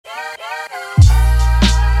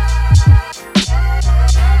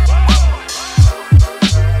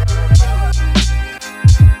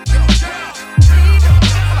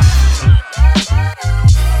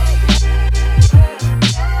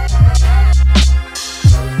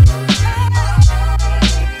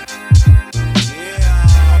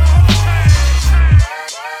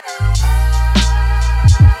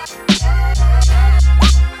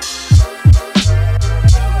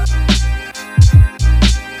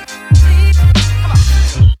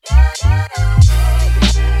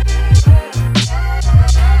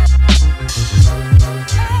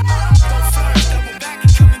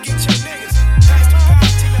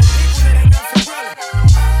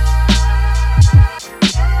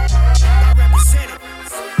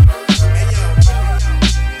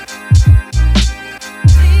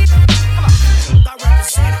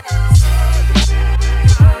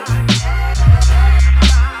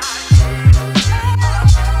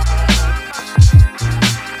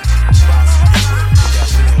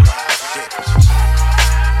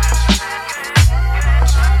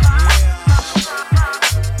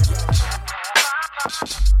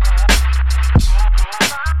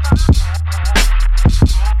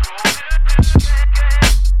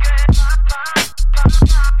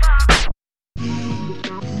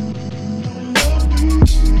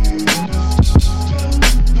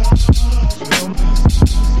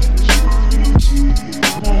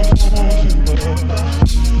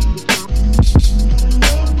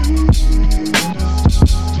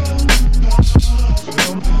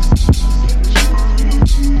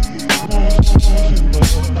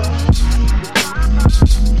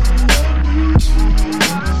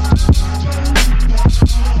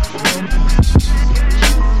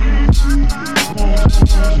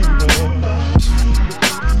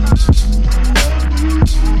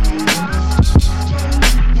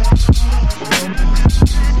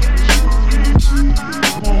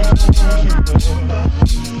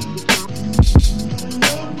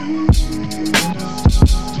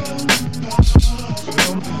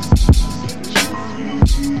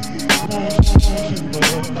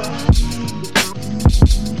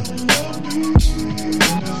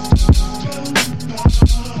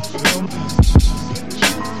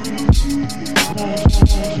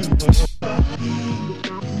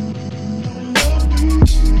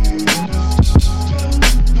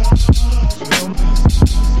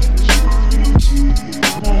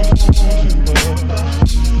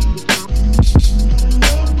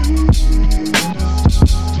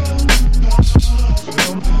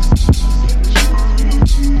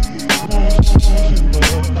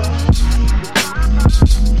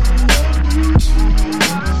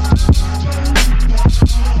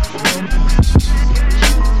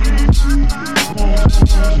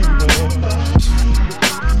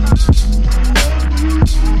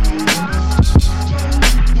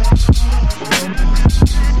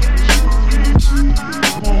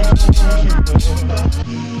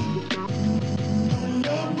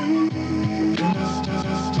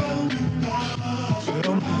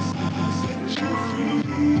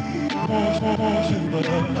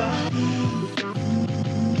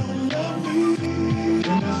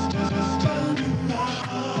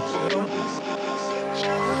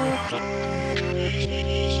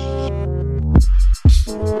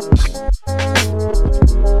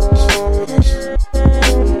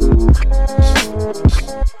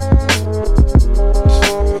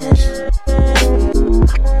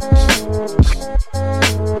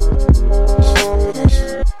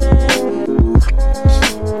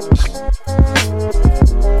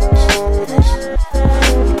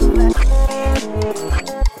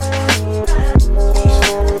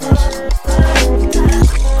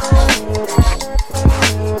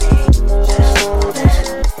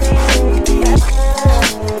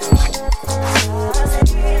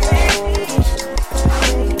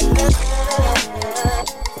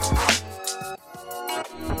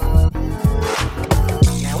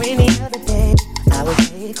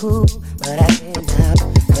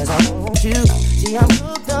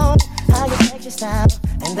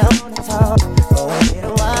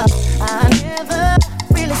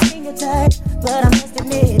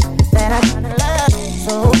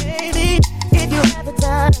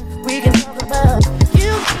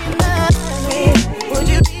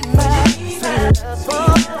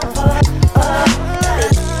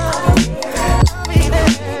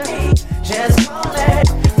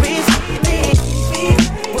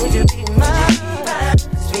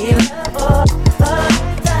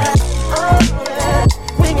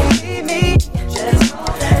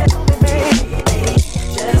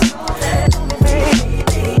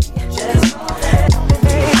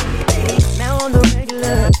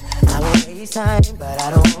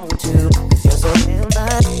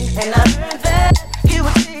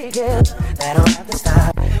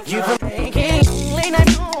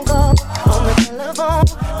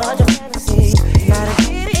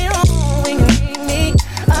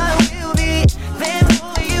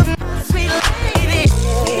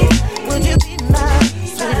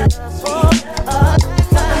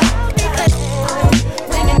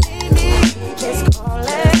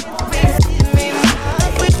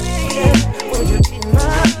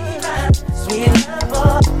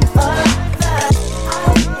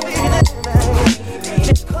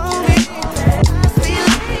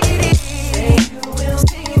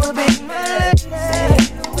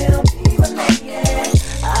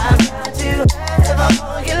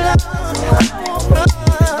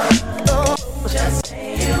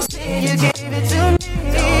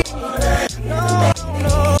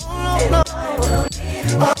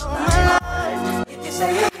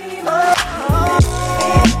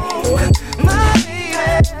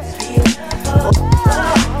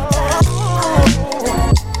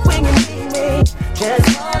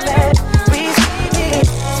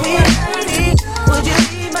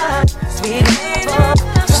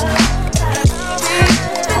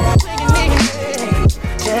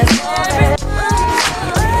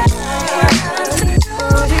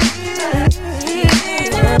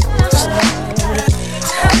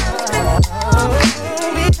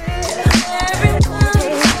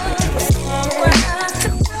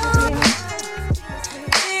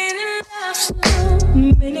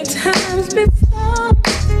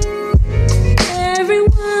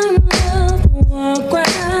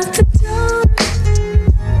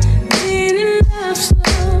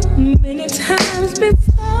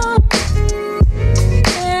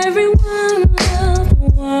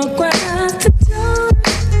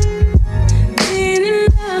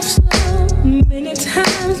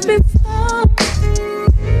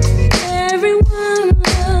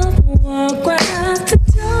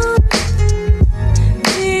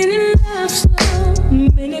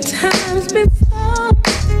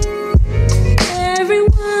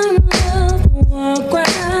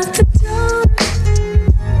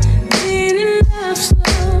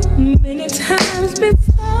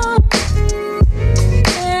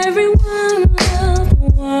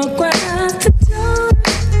Walk right out the door,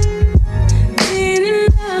 been in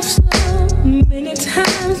love so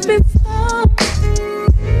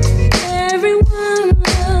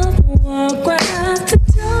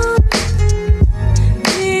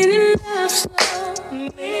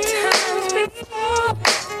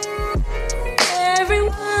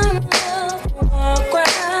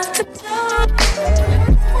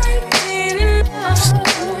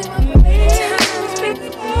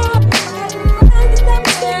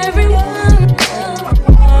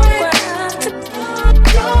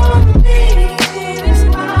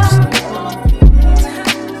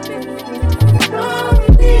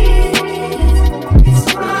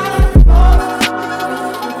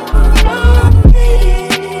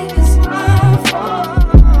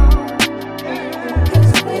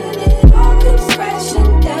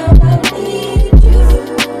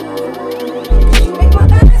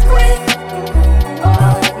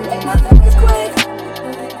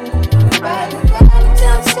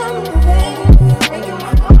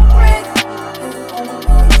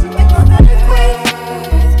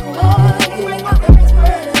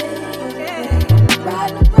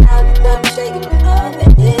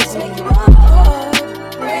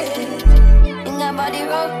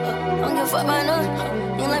fuck my nose.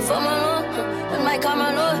 You like fuck my nose. You might call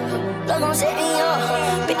my nose. Love gon' set me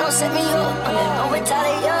up. Bitch don't set me up. Don't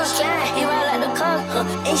retaliate. He ride like the car.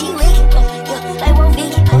 And she wicked. Like one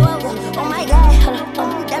Vicky. Oh my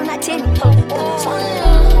God. That's my titty.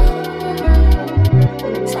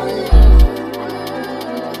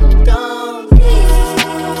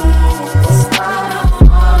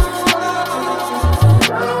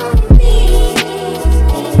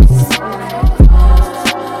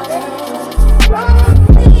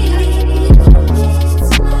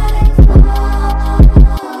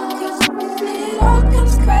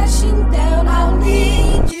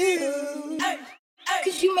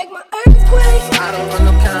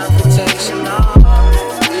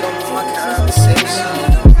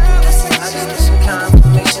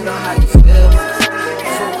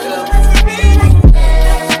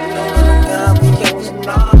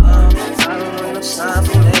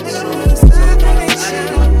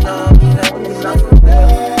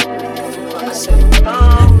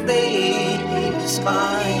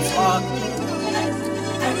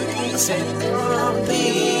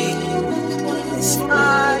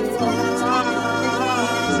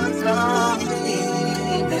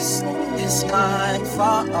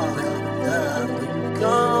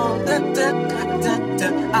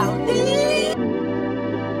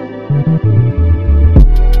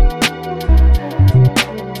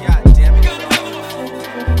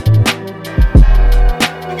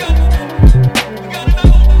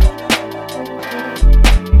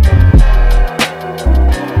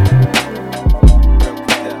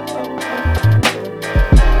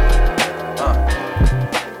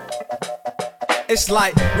 It's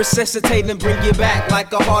like resuscitating, bring you back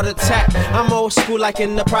like a heart attack. I'm old school like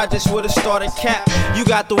in the projects with a starter cap. You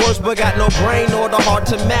got the words but got no brain or the heart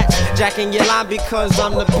to match. Jacking your line because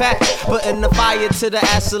I'm the patch. Putting the fire to the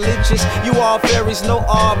ass of leeches. You all fairies, no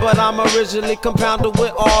R, but I'm originally compounded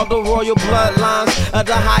with all the royal bloodlines of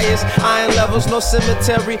the highest iron levels. No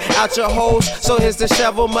cemetery out your holes. So here's the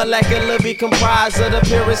shovel, molecularly comprised of the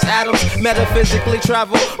purest atoms. Metaphysically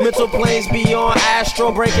travel mental planes beyond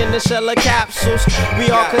astral, breaking the shell of capsules. We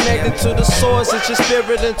all connected to the source. It's your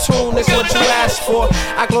spirit in tune, it's what you asked for.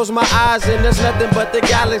 I close my eyes and there's nothing but the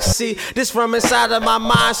galaxy. This from inside of my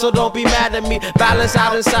mind, so don't be mad at me. Balance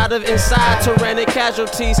out inside of inside, tyrannic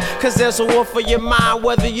casualties. Cause there's a war for your mind,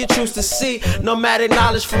 whether you choose to see. Nomadic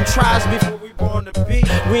knowledge from tribes before we born to be.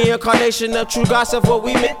 Reincarnation of true God of what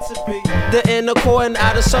we meant to be. The inner core and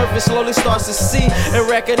outer surface slowly starts to see. And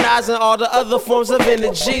recognizing all the other forms of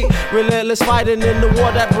energy. Relentless fighting in the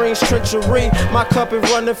war that brings treachery. My cup is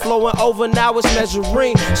running, flowing over, now it's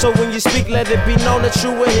measuring. So when you speak, let it be known that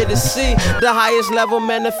you were here to see. The highest level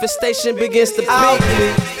manifestation begins to be. I'll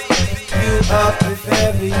pick you up if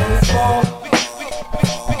ever you fall.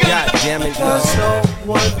 God damn it, cause no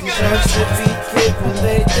one deserves to be kicked when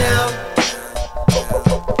they down.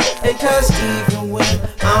 And cause even when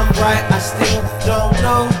I'm right, I still don't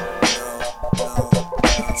know.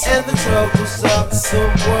 And the trouble's up, the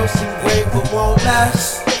world seems great but won't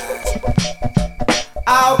last.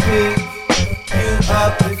 I'll pick you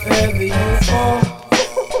up if ever you fall.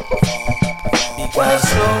 Because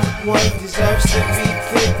no one deserves to be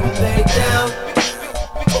kicked when they down.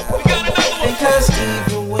 And cause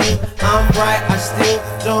even when I'm right, I still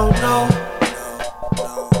don't know.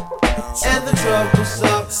 And the trouble's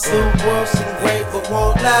up, the world seems great but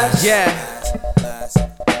won't last. Yeah.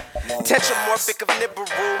 Tetramorphic of Nibiru.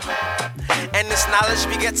 And this knowledge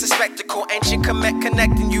begets a spectacle. Ancient Kemet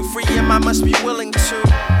connecting you. Free your mind must be willing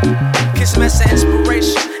to kiss mess of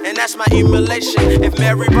inspiration. And that's my emulation. If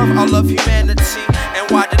Mary birthed all of humanity,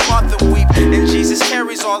 and why did Martha weep? And Jesus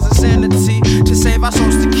carries all insanity to save our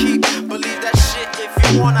souls to keep. Believe that shit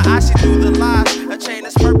if you wanna. I see through the lies. A chain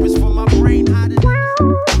is purpose for my brain.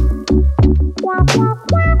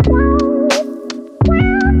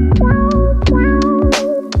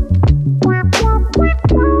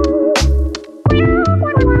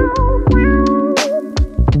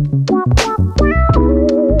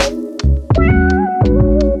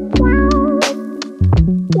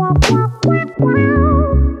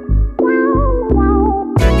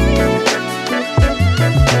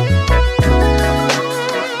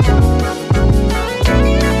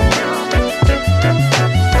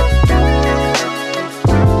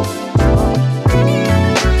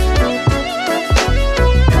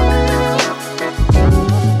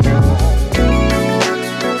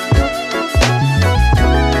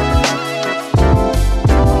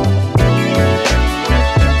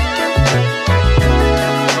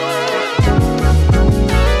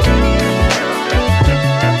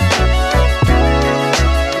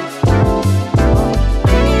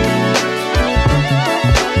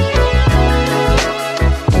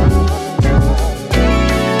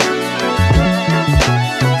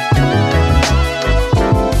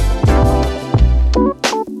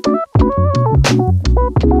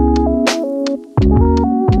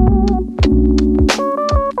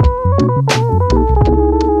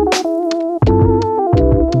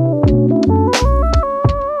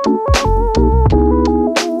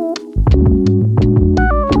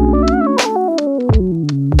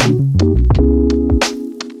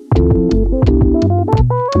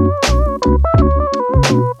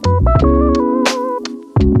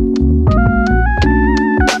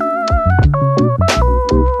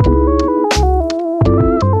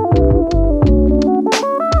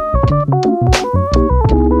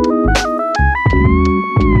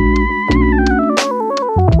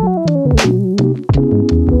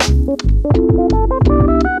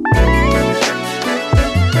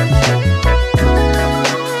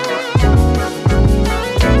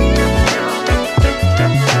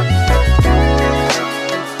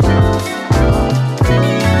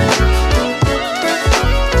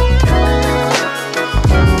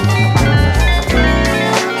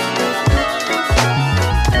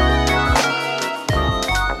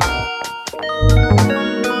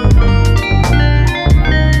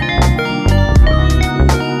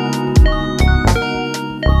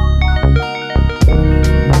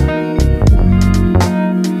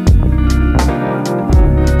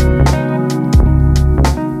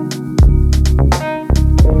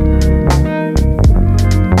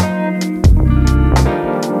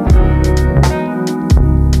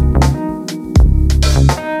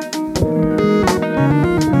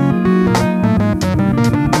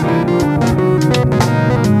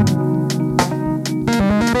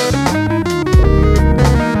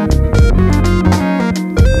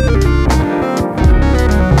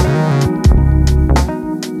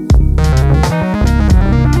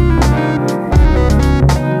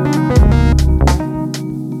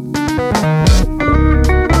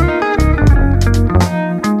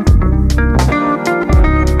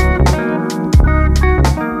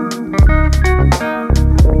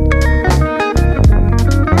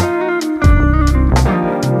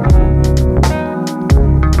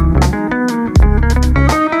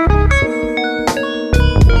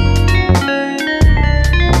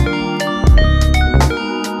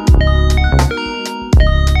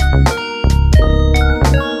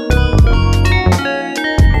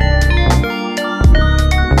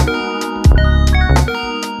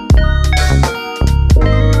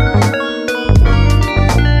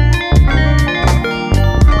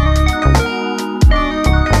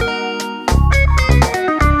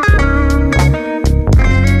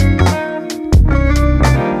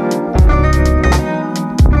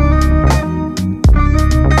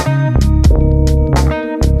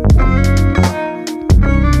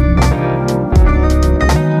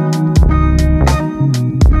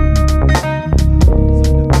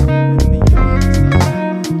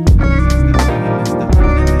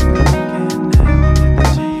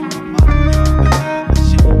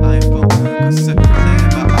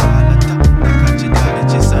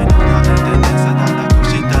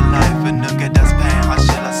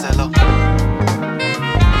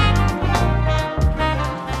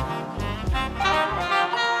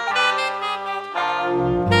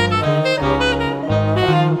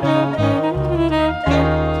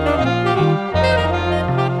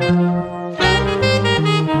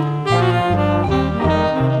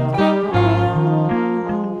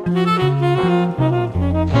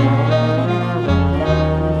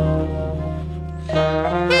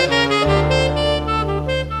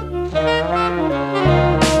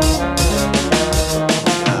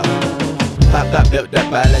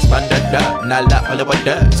 원래 what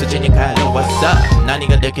up 수진이 가는 what's up 난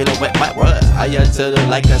이가 느끼는 wet my words 하얗지도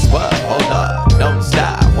like that's what hold up don't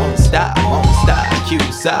stop won't stop won't stop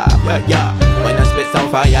Q's up yeah yeah when I spit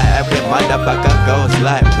on fire every motherfucker goes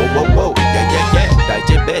like whoa whoa whoa yeah yeah yeah that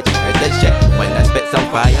shit bitch it's the shit when I spit on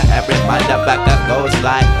fire every motherfucker goes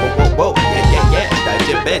like whoa whoa whoa yeah yeah yeah that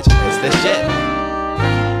shit bitch it's the shit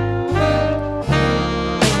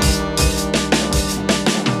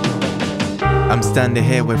I'm standing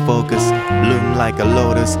here with focus, bloom like a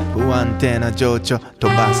lotus. 우한테나 jojo,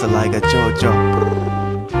 도바스 like a jojo.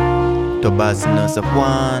 도바스는 of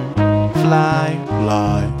one, fly,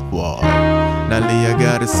 fly, fly.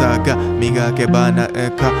 날리아가를 사가, 미가게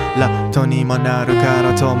바나의 칼라. 토니모 나를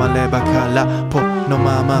가라, 토말레바 칼라. 포, no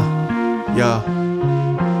mama, yeah.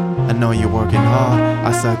 I know you're working hard.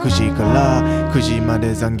朝9時から9時ま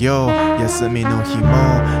で残業休みの日も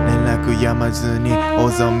連絡やまずに大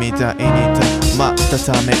損みたいにまた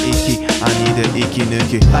ため息兄で息抜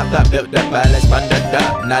き Pop up build up let's run the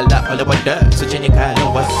dub なら俺はだそっちに帰る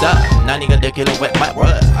What's up 何ができる with my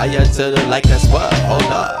words 操る like that's what Hold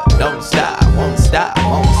up Don't stop Won't stop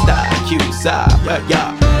Won't stop Q's up Yeah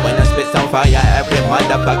yeah When I spit on fire every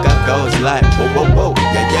motherfucker goes like Whoa whoa whoa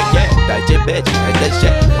Yeah yeah yeah That shit bitch It's the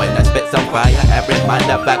shit When I spit on fire every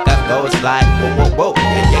motherfucker goes like Whoa whoa whoa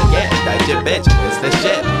Yeah yeah yeah That shit bitch It's the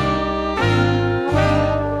shit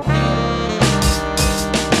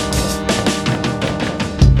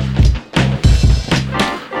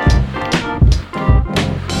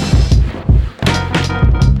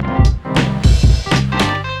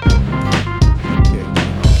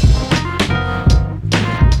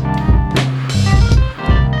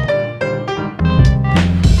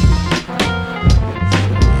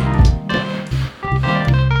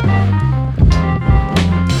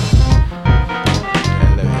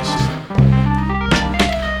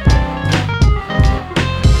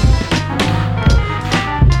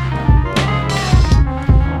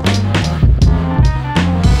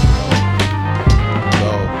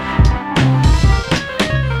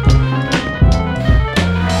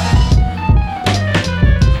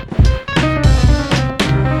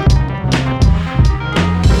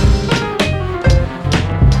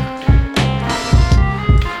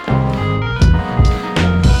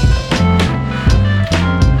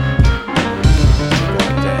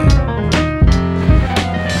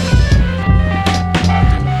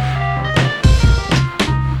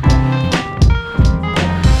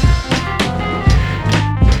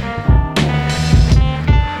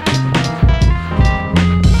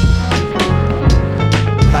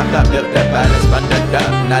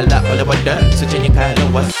날라 올라왔다 수진이 가는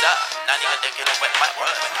what's up 난 이가 느끼는 with my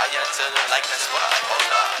words 하얀색을 like that's what hold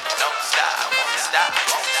up don't stop won't stop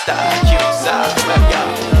won't stop Q's up yeah yeah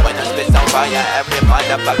when I spit on fire every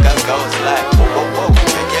motherfucker goes like whoa whoa whoa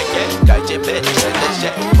yeah yeah yeah that shit bitch that's the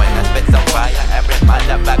shit when I spit on fire every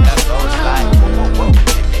motherfucker goes like whoa whoa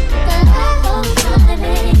whoa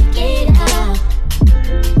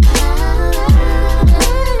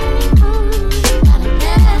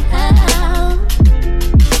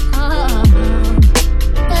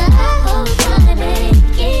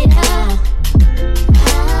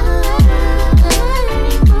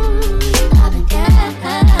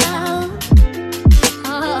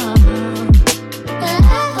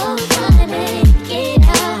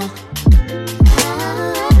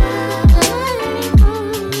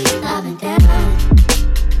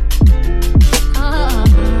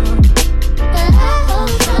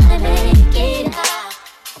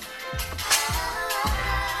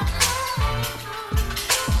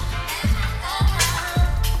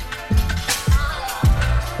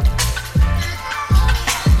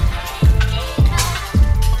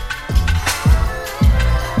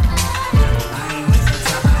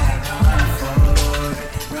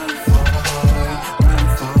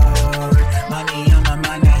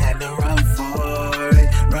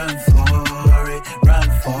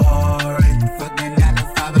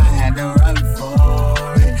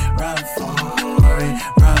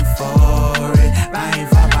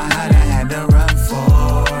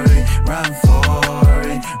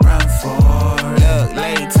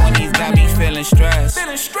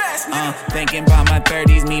Thinking about my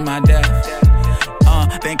 30s, me, my death.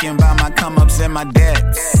 Thinking about my come-ups and my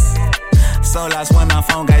debts. So lost when my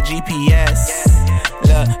phone got GPS.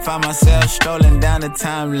 Look, find myself strolling down the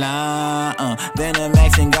timeline. Then the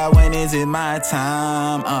max and God, when is it my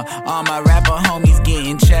time? All my rapper homies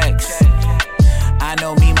getting checks. I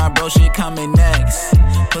know me, my bro, shit coming next.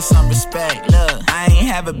 Put some respect, look, I ain't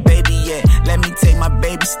have a baby yet. Let me take my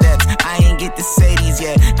baby steps. I ain't get the Sadies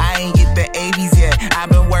yet. I ain't get the 80s yet. I've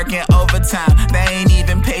been working overtime. They ain't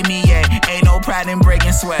even pay me yet. Ain't no pride in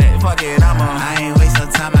breaking sweat. Fuck it, I ain't waste no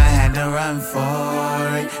time, I had to run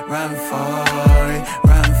for it. Run for it,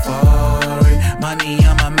 run for it. Money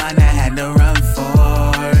on my mind, I had to run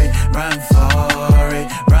for it. Run for it,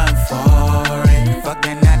 run for it. Fuck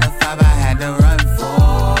the 9 to 5, I had to run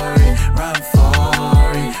for it. Run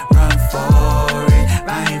for it, run for it.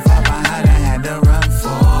 I ain't far behind, I had to run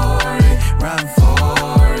for it. Run for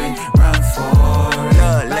it, run for it.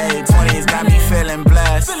 Look, late 20s got me feeling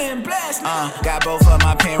blessed. Got both of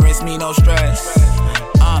my parents, me no stress.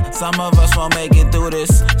 Some of us won't make it through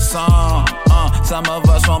this song. Some of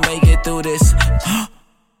us won't make it through this.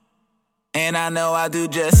 And I know I do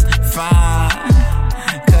just fine.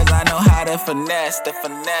 Cause I know how to finesse. The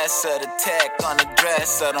finesse of the tech on the dress.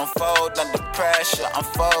 So don't fold under pressure. I'm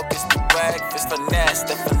focused to breakfast. Finesse,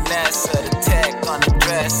 the finesse of the tech on the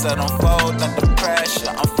dress. So don't fold under pressure.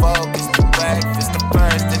 I'm focused to breakfast. The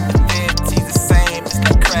first and the 50s the same as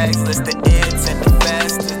the Craigslist. The ends and the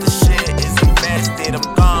best. The shit is invested.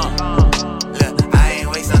 I'm gone. Look, I ain't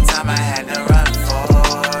waste no time. I had to run for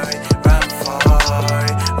it. Run for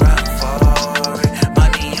it. Run for it.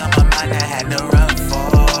 Money on my mind. I had to run for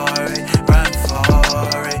it. Run for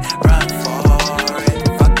it. Run for it.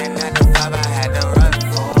 Fucking 9 to 5. I had to run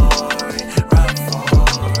for it. Run for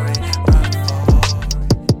it. Run for it.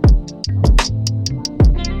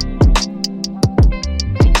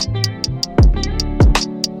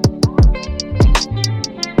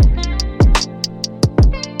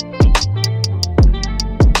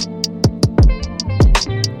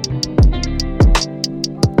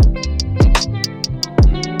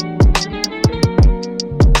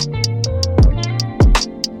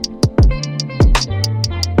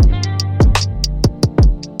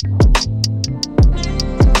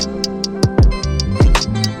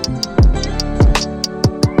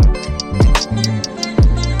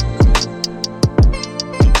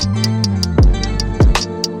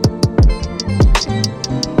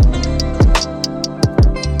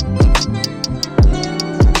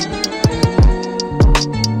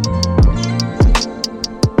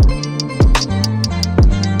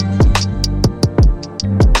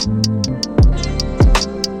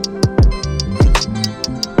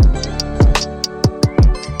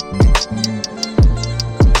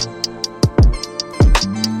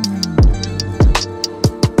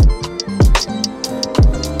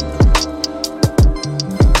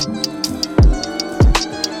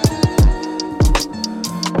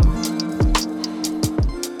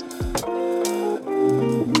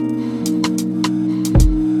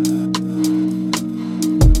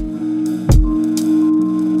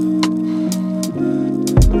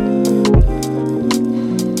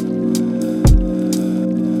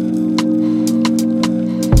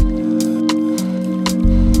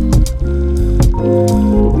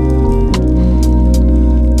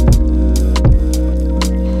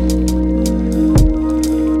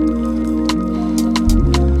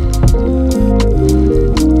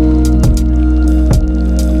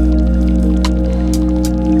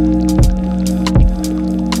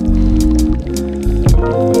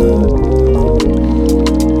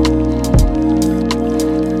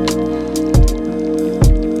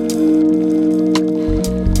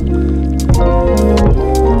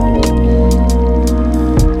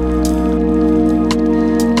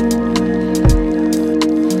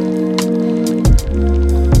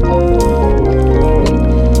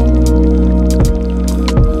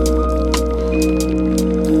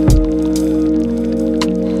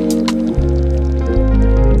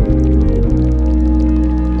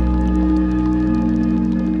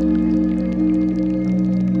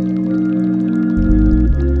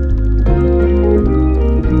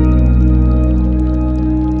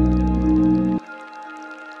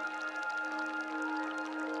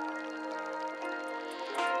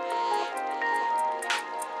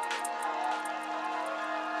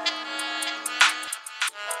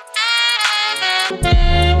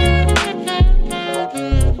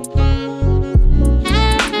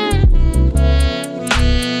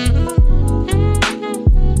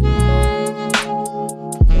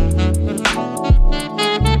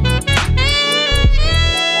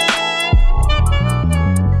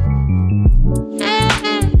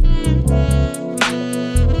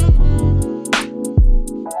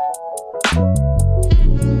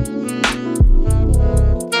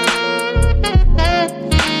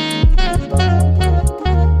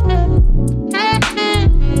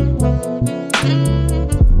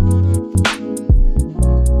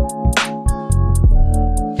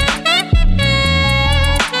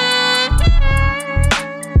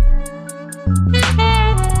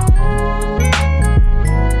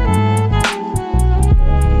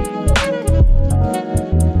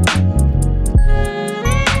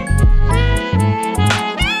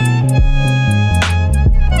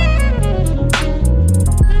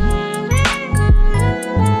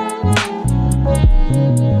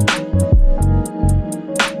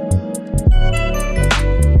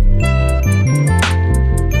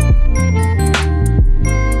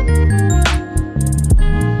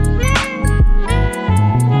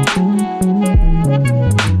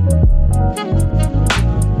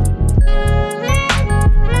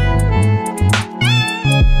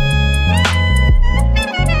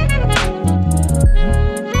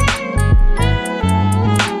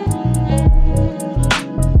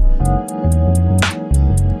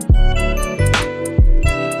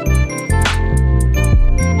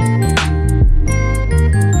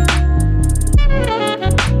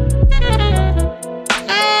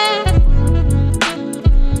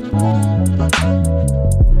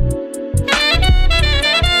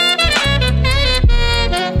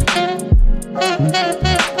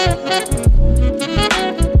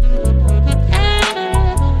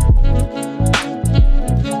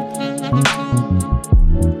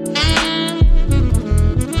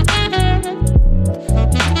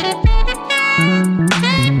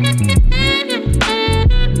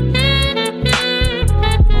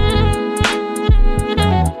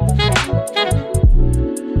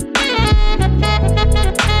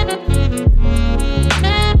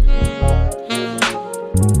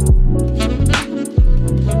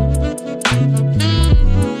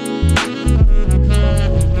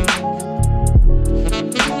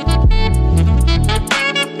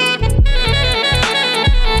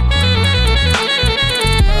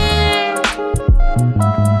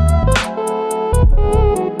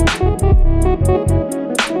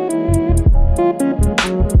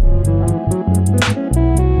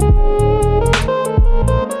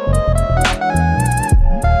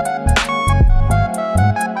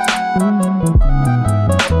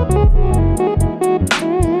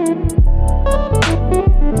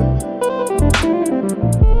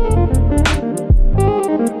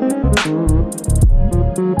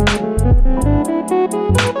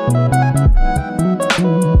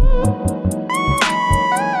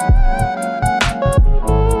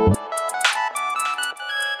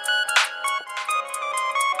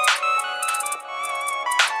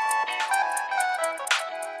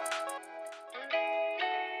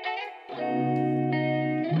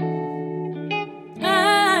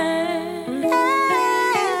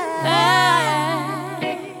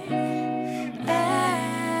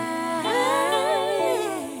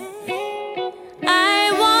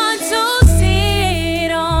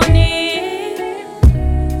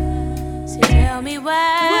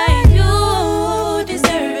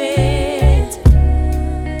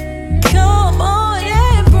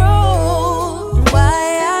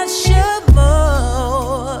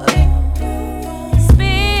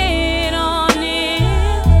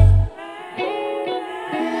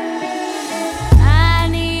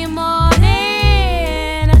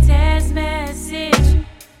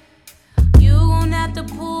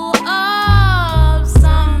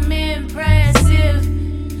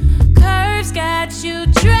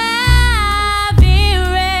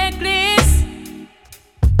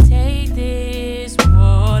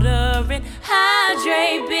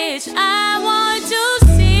 bitch, I want to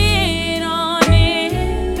sit on it.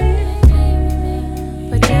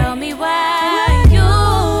 But tell me why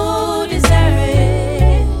you deserve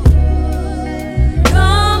it.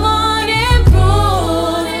 Come on and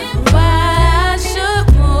prove why I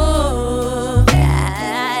should move.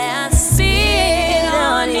 I sit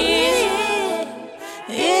on it.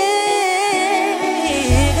 Yeah,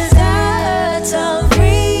 'cause I talk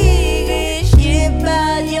freaky shit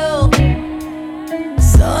about you.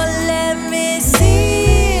 So let me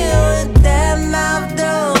see what that mouth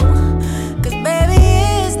do. 'Cause baby,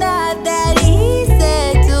 it's not that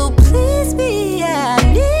easy to please me. I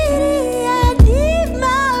need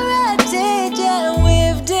my attention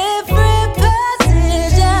with different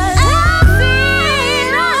positions. I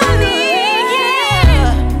feel on it, yeah.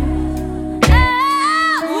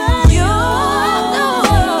 You,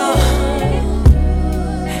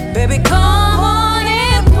 baby, come on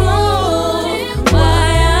and prove why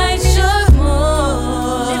I should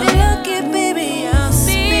move. Baby, look it, baby, I'm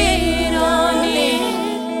spit on it.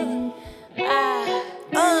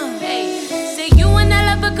 Hey, say you and I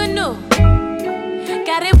love a canoe.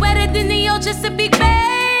 Got it wetter than the old, just a big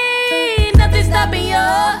bang. Nothing stopping you.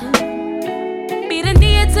 Beat a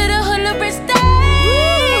knee to the hula and stay.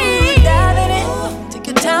 Dive in it, take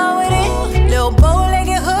your time with it. Little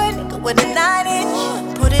bow-legged hood, nigga with a 9-inch.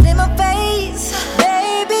 Put it in my face,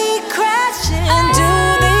 baby, crash into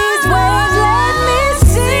these waves. Let me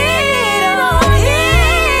sit on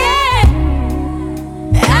it.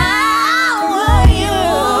 I want you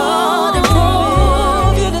to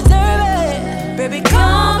prove you deserve it. Baby,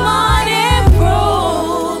 come on and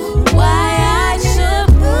prove why I should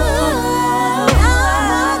move. I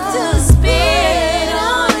want to spit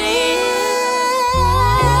on it.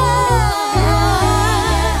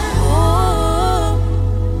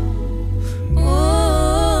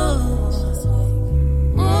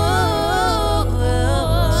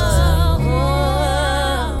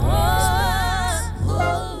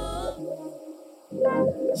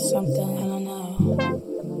 Something, I don't know.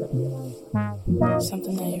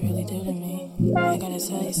 Something that you really do to me. I gotta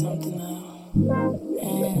tell you something now.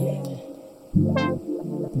 And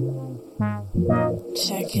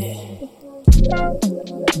check it.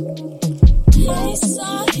 I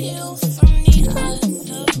saw you from the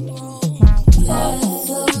other room.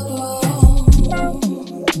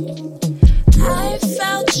 I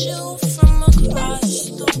felt you from across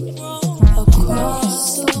the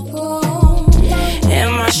room. In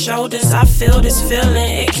my shoulders, I feel this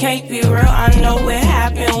feeling. It can't be real. I know it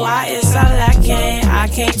happened. Why is I lacking? I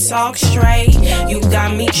can't talk straight. You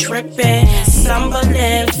got me tripping,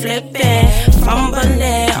 stumbling, flipping,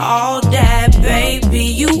 fumbling, all that, baby.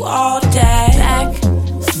 You all that. Back,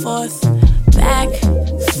 forth, back,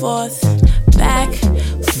 forth, back,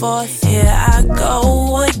 forth. Here I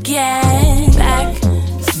go again. Back,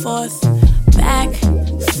 forth, back,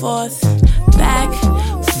 forth, back,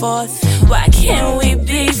 forth. Why can't we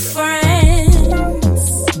be friends?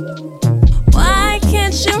 Why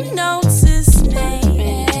can't you notice me?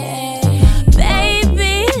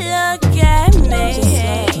 Baby, look at me.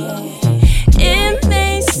 It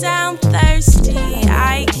may sound thirsty.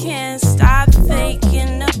 I can't stop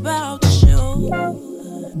thinking about you.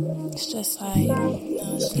 It's just like,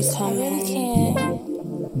 you come in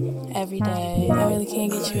every day. I really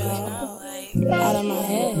can't get you out of my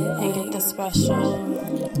head and get the special.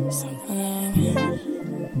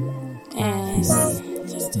 And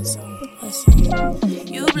just do something. Listen.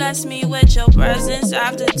 You bless me with your presence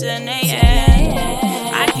after 10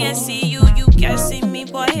 a.m. I can't see you, you can't see me,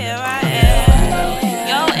 boy, here I am.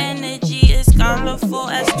 Your energy is colorful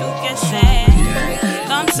as you can say.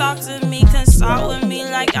 Come talk to me, consult with me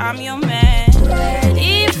like I'm your man.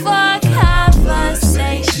 Ready for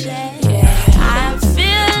conversation. I'm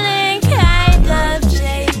feeling kind of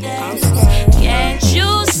jaded. Can't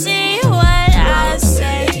you see what I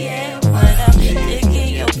say? Yeah, but I'm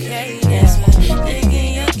digging your cadence,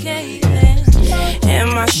 digging your cadence. In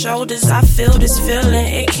my shoulders, I feel this feeling.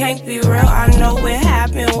 It can't be real. I know it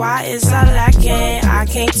happened. Why is I lacking? I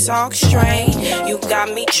can't talk straight. You got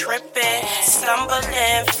me tripping,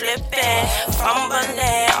 stumbling, flipping,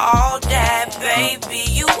 fumbling, all that, baby.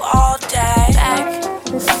 You all that. Back,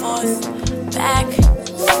 forth, back,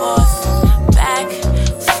 forth, back,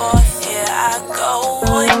 forth. Here I go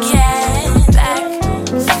again. Back,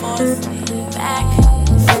 forth, back,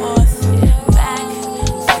 forth, back,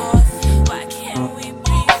 forth. Why can't we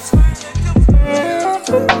be friends?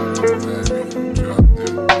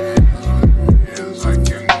 Like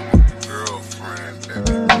your girlfriend that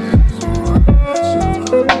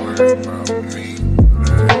be about me.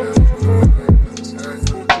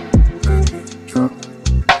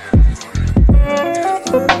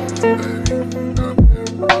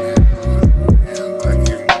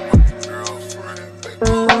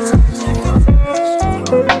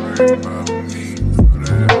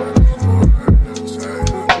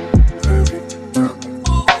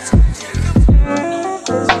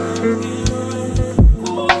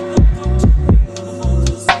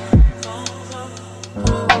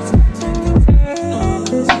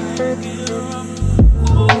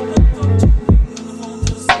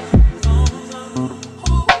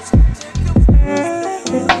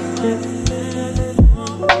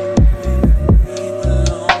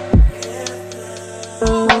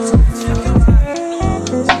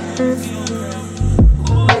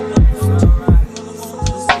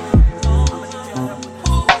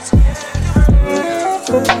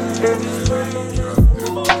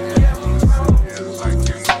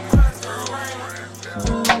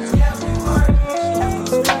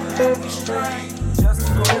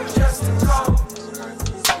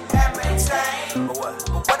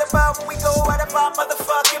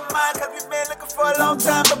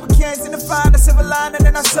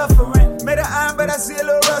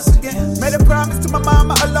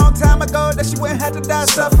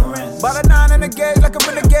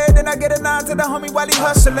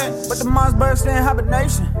 But the mom's burst in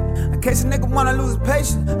hibernation. In case a nigga wanna lose his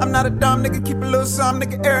patience. I'm not a dumb nigga, keep a little something.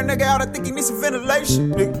 Nigga, air a nigga out, I think he needs some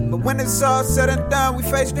ventilation. But when it's all said and done, we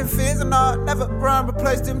face them fears and all. Never run,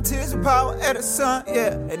 replace them tears with power at the sun,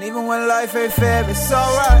 yeah. And even when life ain't fair, it's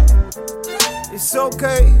alright. It's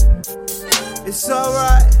okay. It's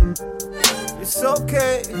alright. It's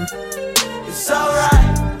okay. It's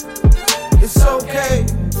alright. It's okay.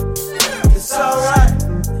 It's alright.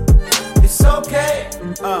 It's okay.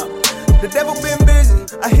 The devil been busy.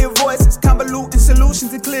 I hear voices, convoluting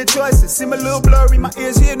solutions and clear choices. Seem a little blurry, my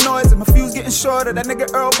ears hear noises. My fuse getting shorter. That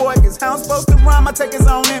nigga Earl Boy gets how I'm supposed to rhyme. I take his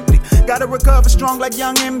own empty. Gotta recover strong like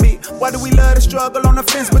young MB. Why do we love to struggle on the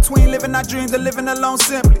fence between living our dreams and living alone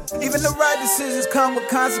simply? Even the right decisions come with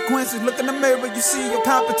consequences. Look in the mirror, you see your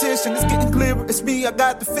competition. It's getting clearer. It's me, I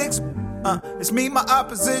got to fix it. It's me, my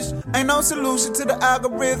opposition. Ain't no solution to the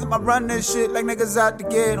algorithm. I run this shit like niggas out to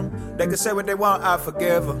get them. They can say what they want, I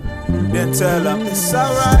forgive them. Then tell them it's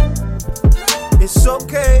alright. It's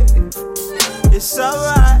okay. It's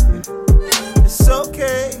alright. It's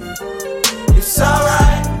okay. It's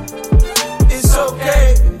alright. It's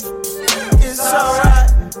okay. It's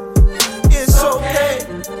alright. It's okay.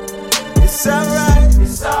 It's alright.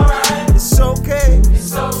 It's alright. It's okay.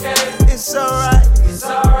 It's okay. It's alright. It's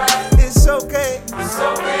alright. It's okay. It's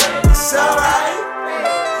okay. It's alright.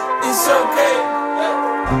 It's okay.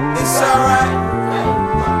 It's alright.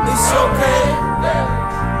 It's okay.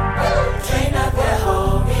 Can't nothing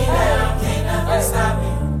hold me down. Can't nothing stop me.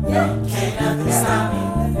 Can't nothing stop me.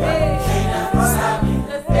 Can't nothing stop me.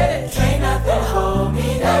 Can't nothing hold me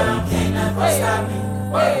down. Can't nothing stop me.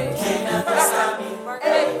 Can't nothing stop me.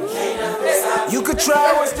 Can't nothing stop me. You could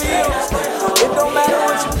try what's the use. It don't matter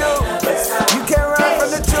what you do. You can't run from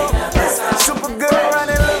the truth. Super good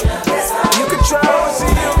running loose. You could try what's the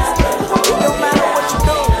use. It don't matter what you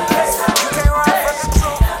do. You can't run from the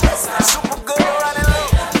truth. Super good running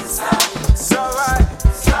loose. It's alright.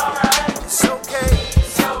 It's alright. It's okay.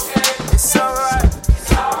 It's okay. It's alright.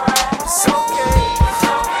 It's alright. It's okay. It's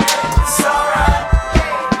alright.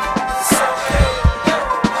 It's okay.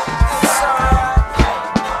 It's alright.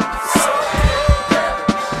 It's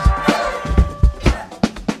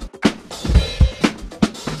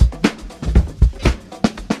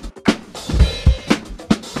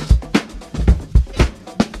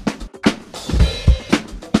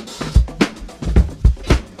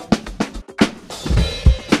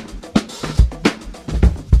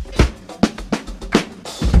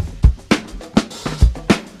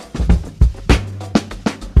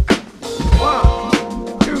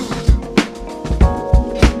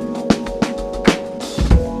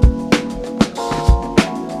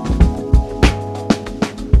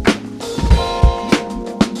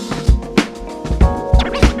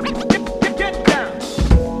Get down.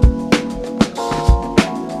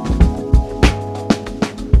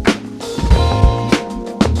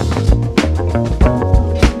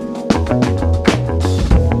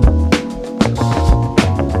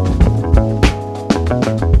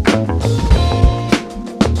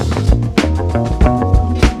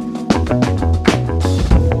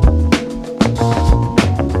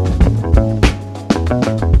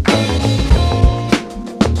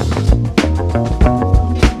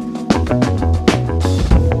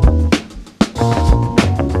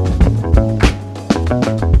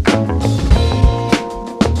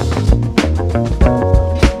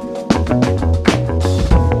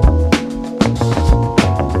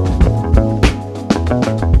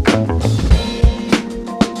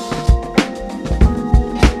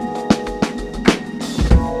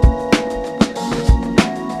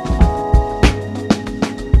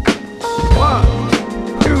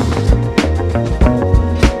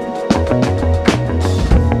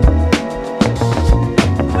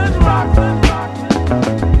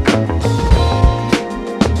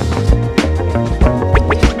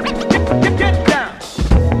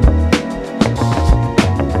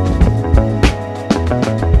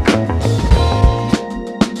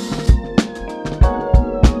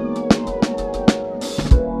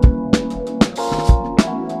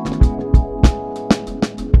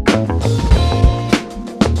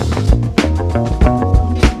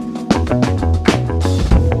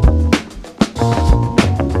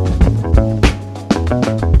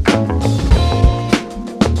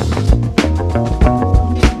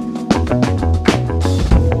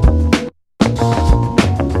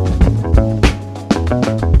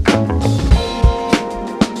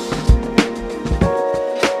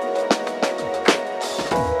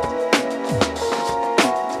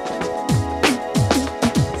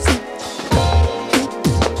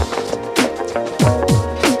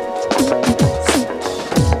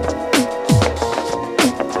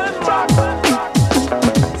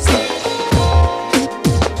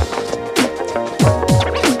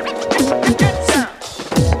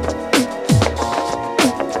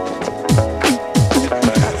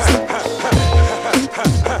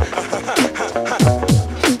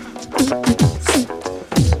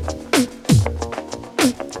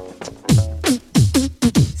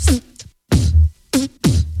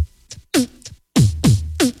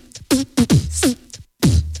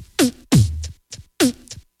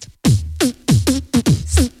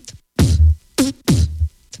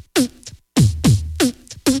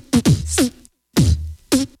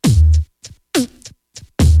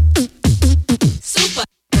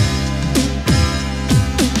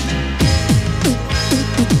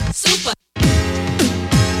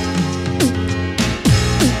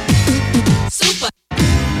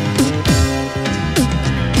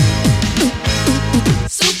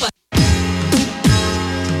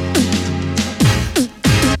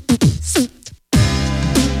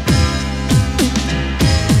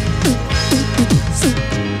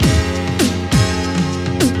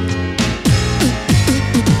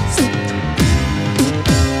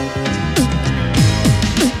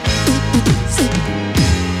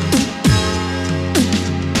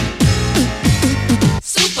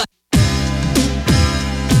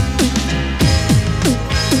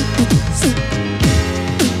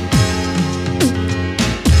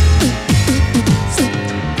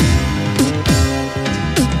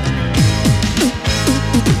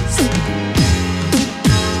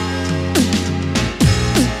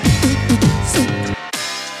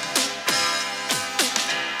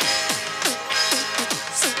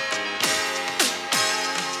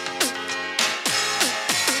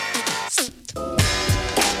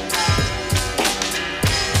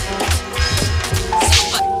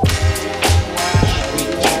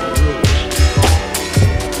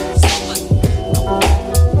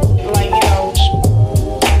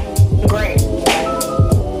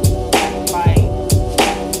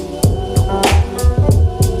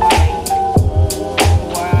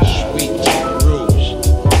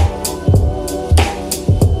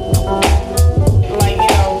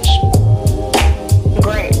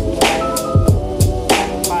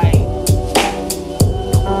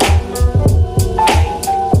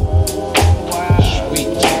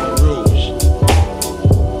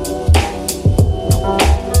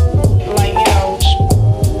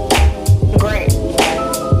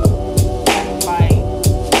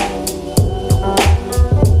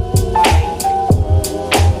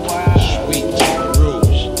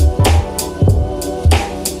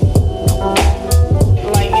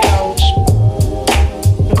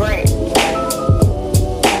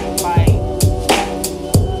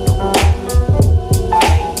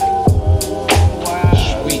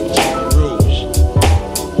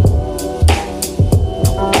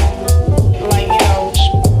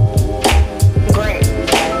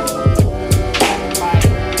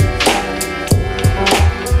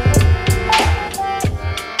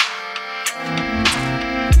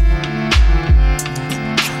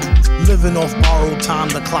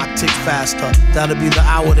 That'll be the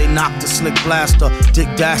hour they knock the slick blaster. Dick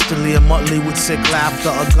Dastardly and Muttley with sick laughter.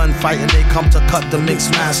 A gunfight and they come to cut the mix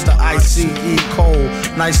master. ICE Cole,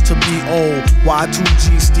 nice to be old.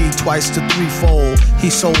 Y2G Steve twice to threefold. He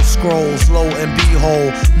sold scrolls, low and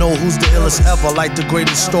behold. Know who's the illest ever, like the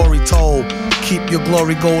greatest story told. Keep your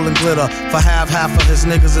glory gold and glitter. For half of his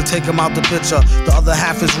niggas to take him out the picture. The other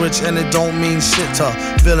half is rich and it don't mean shit to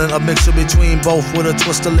villain. A mixture between both with a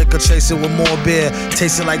twist of liquor. Chasing with more beer.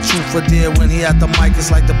 Tasting like truth for dear. When he at the mic,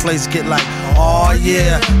 it's like the place get like, oh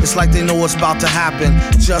yeah. It's like they know what's about to happen.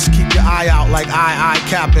 Just keep your eye out like I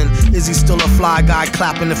capping. Is he still a fly guy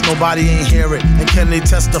clapping if nobody ain't hear it? And can they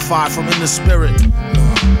testify from in the spirit?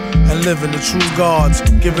 And living the true gods,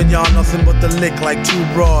 giving y'all nothing but the lick like two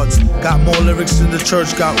broads. Got more lyrics than the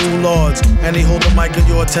church got lords. And he hold the mic at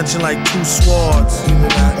your attention like two swords.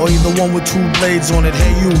 Or either one with two blades on it.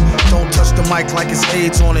 Hey you, don't touch the mic like it's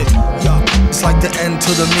AIDS on it. Yeah, it's like the end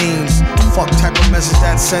to the means. Fuck type of message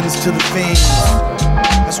that sends to the fiends.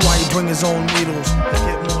 That's why he bring his own needles. They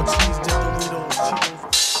get more cheese than Doritos.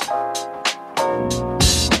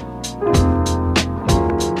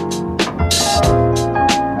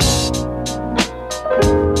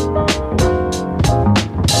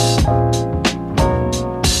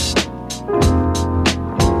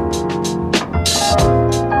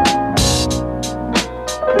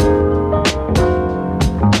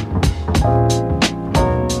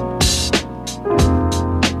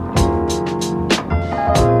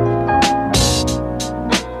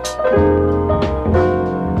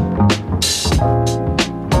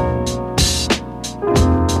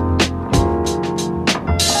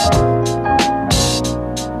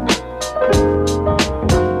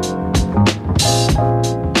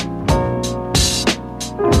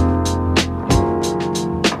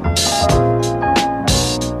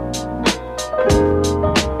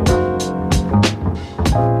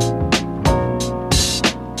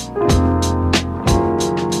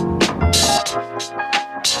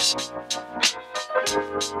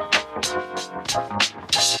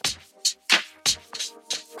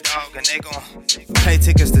 Pay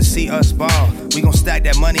tickets to see us ball. We gon' stack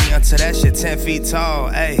that money until that shit 10 feet tall.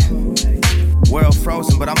 Ayy, world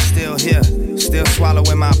frozen, but I'm still here. Still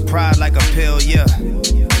swallowing my pride like a pill, yeah.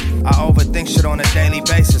 I overthink shit on a daily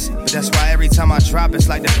basis, but that's why every time I drop, it's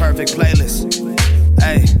like the perfect playlist.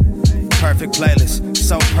 Ayy, perfect playlist.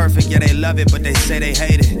 So perfect, yeah, they love it, but they say they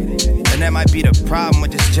hate it. And that might be the problem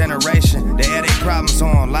with this generation. They add their problems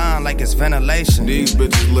online like it's ventilation. These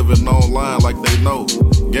bitches living online like they know.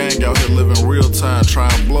 Gang out here living real time,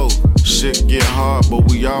 trying blow. Shit get hard, but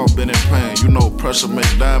we all been in pain. You know pressure make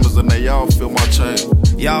diamonds and they all feel my chain.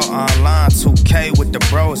 Y'all online 2K with the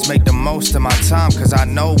bros. Make the most of my time cause I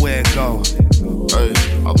know where it go. Hey,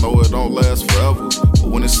 I know it don't last forever,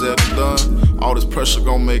 but when it's said and done, all this pressure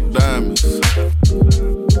gon' make diamonds.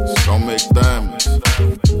 It's gon' make diamonds.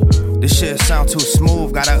 This shit sound too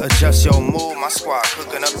smooth, gotta adjust your mood. My squad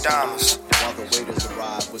cooking up diamonds. While the waiters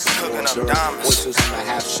arrived with cooking up dirt, diamonds. oysters in a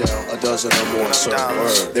half shell, a dozen or more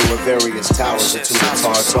served. There were various towers into the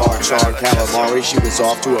tartar, charred calamari. She was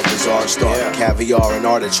off to a bizarre start. Caviar and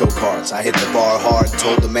artichoke hearts. I hit the bar hard,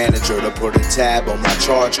 told the manager to put a tab on my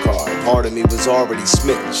charge card. Part of me was already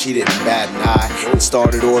smitten. She didn't bat an eye and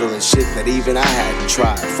started ordering shit that even I hadn't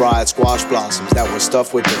tried. Fried squash blossoms that were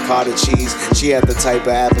stuffed with ricotta cheese. She had the type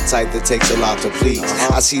of appetite that takes a lot to please.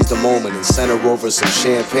 I seized the moment and sent her over some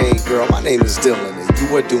champagne. Girl, my name is Dylan and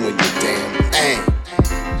you are doing your damn thing.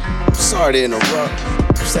 I'm sorry to interrupt.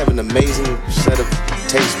 Just have an amazing set of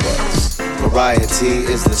taste buds. Variety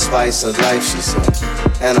is the spice of life, she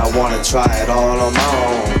said, and I wanna try it all on my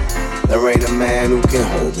own. There ain't a man who can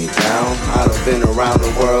hold me down. I've been around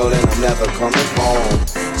the world and I'm never coming home.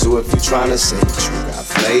 So if you're trying to say that you got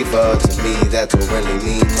flavor, to me that don't really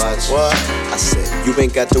mean much. What? I said, you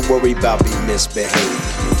ain't got to worry about me misbehaving.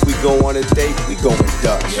 If we go on a date, we going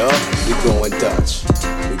Dutch. We going Dutch.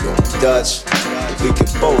 We going Dutch. If we can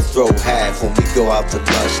both throw half when we go out to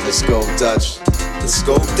lunch, let's go Dutch. Let's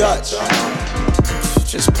go Dutch.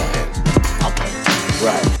 Just playing. I'm playing.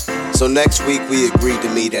 Right. So next week we agreed to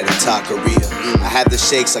meet at a taqueria. I had the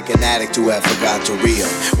shakes like an addict who had forgot to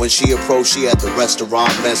re-up. When she approached, she at the restaurant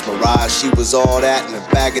mesmerized. She was all that and a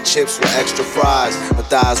bag of chips with extra fries. Her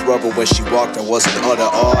thighs rubbing when she walked, I wasn't utter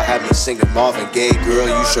awe. Had me singing Marvin Gaye, girl,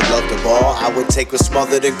 you should love the ball. I would take her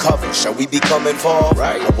smothered and covered. Shall we become involved?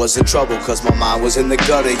 Right. I was in trouble cause my mind was in the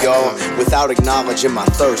gutter, y'all. Without acknowledging my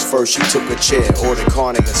thirst, first she took a chair, ordered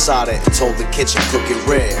carne asada and told the kitchen cook it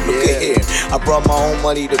rare. Look at here, I brought my own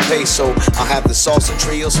money to pay so I'll have the salsa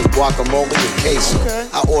trio, some guacamole and queso.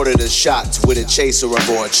 I ordered a shot with a chaser of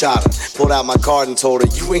horchata. Pulled out my card and told her,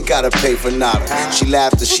 you ain't gotta pay for nada. She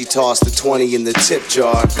laughed as she tossed the 20 in the tip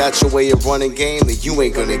jar. If that's your way of running game, then you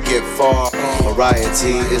ain't gonna get far.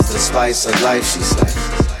 Variety is the spice of life, she said,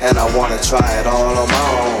 and I wanna try it all on my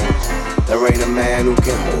own. There ain't a man who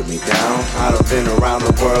can hold me down. I done been around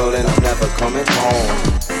the world and I'm never coming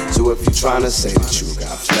home. So if you tryna say that you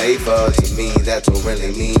got flavor, to me that don't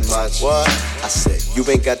really mean much. What? I said, you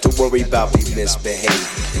ain't got to worry about me misbehaving.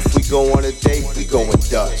 If we go on a date, we going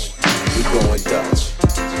Dutch. We going Dutch.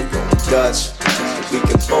 We going Dutch. We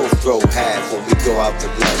can both throw half when we go out to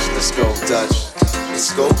lunch. Let's go Dutch.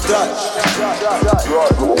 Let's go Dutch.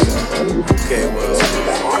 Okay, well,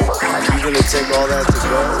 you gonna take all that to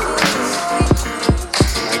go?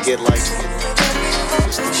 Can I get like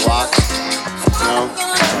just a block? No?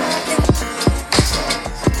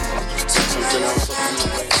 Something else up in the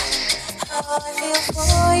way. How I feel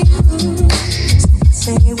for you.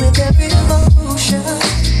 Say with every emotion,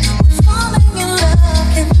 falling in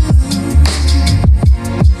love and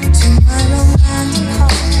to my romantic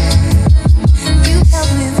heart. You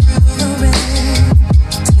held me through the rain.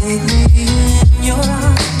 Take me in your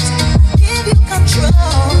arms. I give you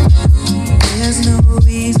control. There's no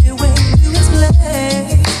easy way to explain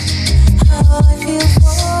how I feel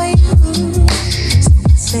for you. So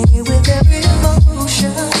I say with every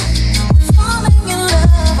emotion, falling in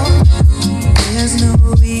love. There's no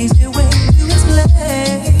easy way to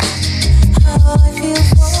explain how I feel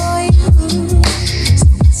for you. So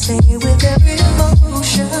I say with every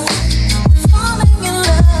emotion, falling in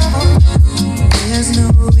love. There's no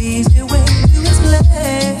easy way to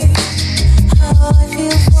explain how I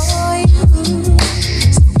feel for you.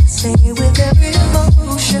 So I say with every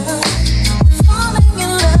emotion, falling in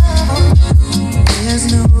love. There's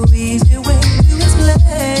no easy